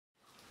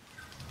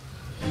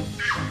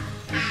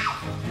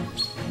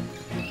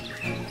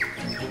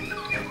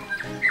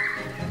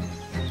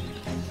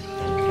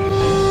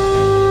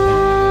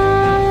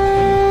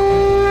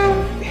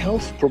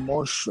Health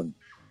promotion,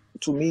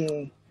 to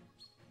me,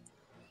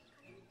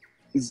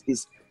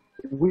 is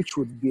which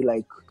would be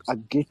like a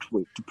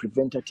gateway to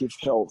preventative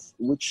health,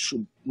 which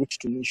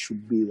to me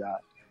should be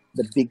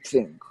the big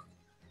thing.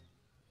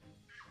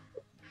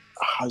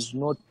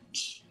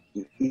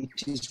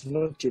 It is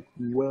not yet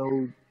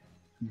well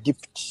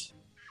dipped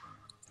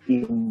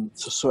in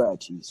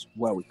societies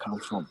where we come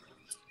from,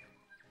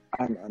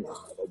 and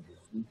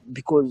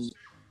because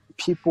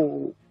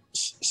people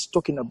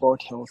talking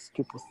about health,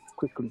 people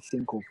quickly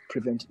think of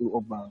preventative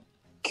over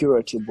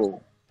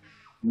curable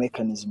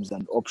mechanisms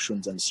and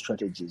options and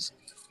strategies,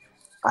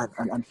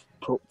 and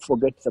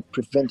forget the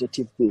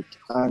preventative bit.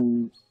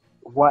 And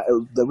why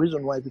the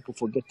reason why people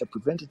forget the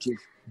preventative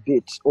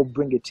bit or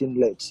bring it in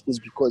late is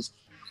because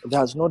there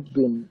has not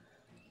been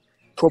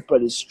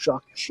properly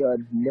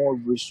structured more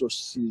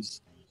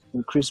resources,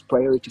 increased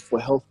priority for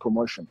health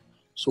promotion.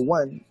 So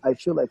one, I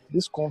feel like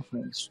this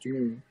conference to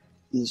me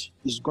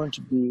is going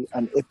to be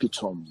an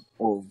epitome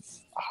of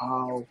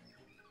how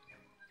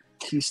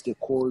key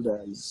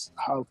stakeholders,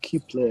 how key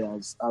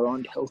players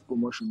around health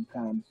promotion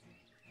can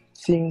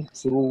think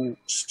through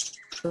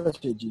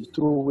strategies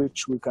through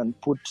which we can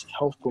put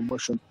health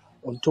promotion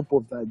on top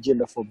of the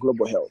agenda for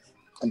global health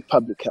and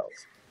public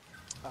health.